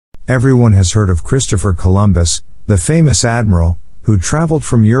Everyone has heard of Christopher Columbus, the famous admiral, who traveled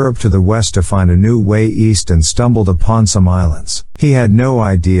from Europe to the West to find a new way east and stumbled upon some islands. He had no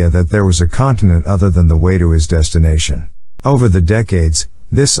idea that there was a continent other than the way to his destination. Over the decades,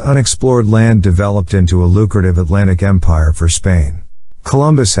 this unexplored land developed into a lucrative Atlantic empire for Spain.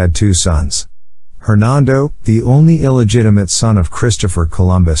 Columbus had two sons. Hernando, the only illegitimate son of Christopher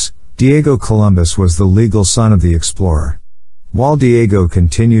Columbus, Diego Columbus was the legal son of the explorer. While Diego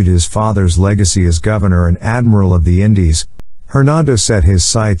continued his father's legacy as governor and admiral of the Indies, Hernando set his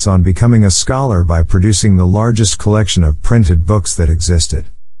sights on becoming a scholar by producing the largest collection of printed books that existed.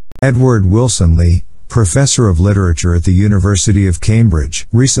 Edward Wilson Lee, professor of literature at the University of Cambridge,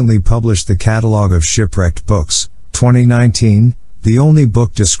 recently published the Catalogue of Shipwrecked Books, 2019, the only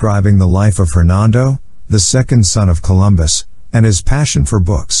book describing the life of Hernando, the second son of Columbus, and his passion for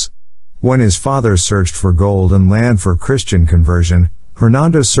books. When his father searched for gold and land for Christian conversion,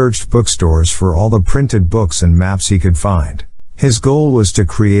 Hernando searched bookstores for all the printed books and maps he could find. His goal was to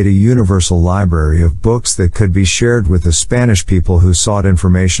create a universal library of books that could be shared with the Spanish people who sought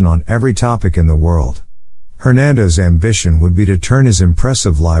information on every topic in the world. Hernando's ambition would be to turn his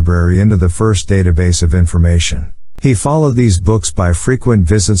impressive library into the first database of information. He followed these books by frequent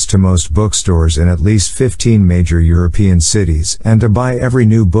visits to most bookstores in at least 15 major European cities and to buy every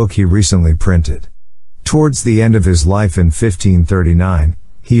new book he recently printed. Towards the end of his life in 1539,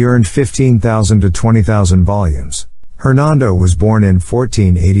 he earned 15,000 to 20,000 volumes. Hernando was born in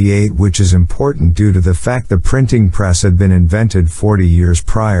 1488, which is important due to the fact the printing press had been invented 40 years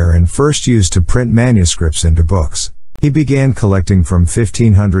prior and first used to print manuscripts into books. He began collecting from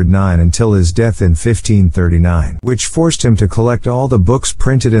 1509 until his death in 1539, which forced him to collect all the books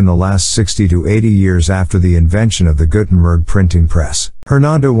printed in the last 60 to 80 years after the invention of the Gutenberg printing press.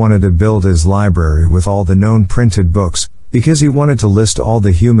 Hernando wanted to build his library with all the known printed books, because he wanted to list all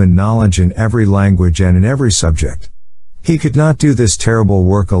the human knowledge in every language and in every subject. He could not do this terrible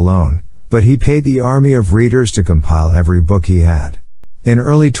work alone, but he paid the army of readers to compile every book he had. In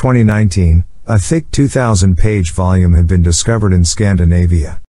early 2019, a thick 2,000-page volume had been discovered in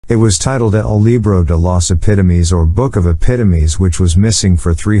Scandinavia. It was titled El Libro de los Epitomes, or Book of Epitomes, which was missing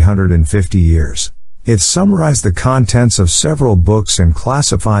for 350 years. It summarized the contents of several books and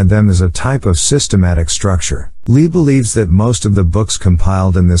classified them as a type of systematic structure. Lee believes that most of the books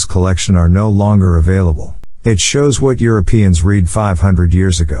compiled in this collection are no longer available. It shows what Europeans read 500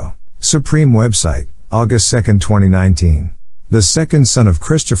 years ago. Supreme website, August 2, 2019. The second son of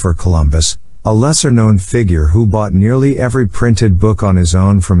Christopher Columbus, a lesser-known figure who bought nearly every printed book on his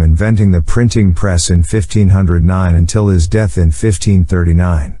own from inventing the printing press in 1509 until his death in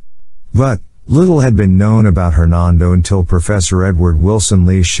 1539. But little had been known about Hernando until Professor Edward Wilson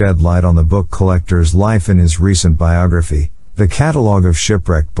Lee shed light on the book collector's life in his recent biography, The Catalogue of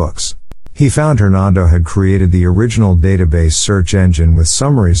Shipwrecked Books. He found Hernando had created the original database search engine with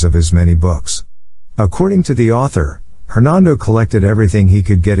summaries of his many books. According to the author, Hernando collected everything he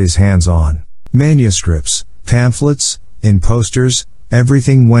could get his hands on. Manuscripts, pamphlets, in posters,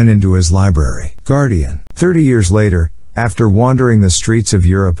 everything went into his library. Guardian. 30 years later, after wandering the streets of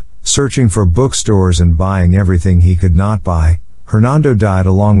Europe, searching for bookstores and buying everything he could not buy, Hernando died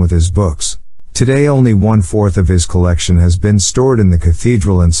along with his books. Today only 1/4 of his collection has been stored in the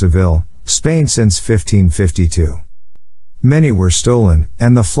cathedral in Seville, Spain since 1552. Many were stolen,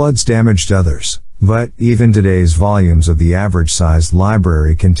 and the floods damaged others. But even today's volumes of the average-sized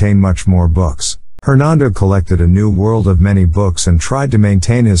library contain much more books. Hernando collected a new world of many books and tried to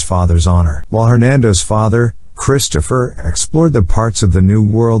maintain his father's honor. While Hernando's father, Christopher, explored the parts of the New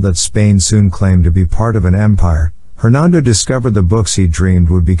World that Spain soon claimed to be part of an empire, Hernando discovered the books he dreamed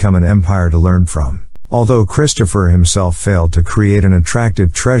would become an empire to learn from. Although Christopher himself failed to create an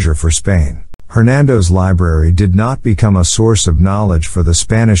attractive treasure for Spain, Hernando's library did not become a source of knowledge for the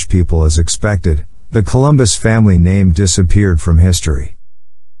Spanish people as expected. The Columbus family name disappeared from history.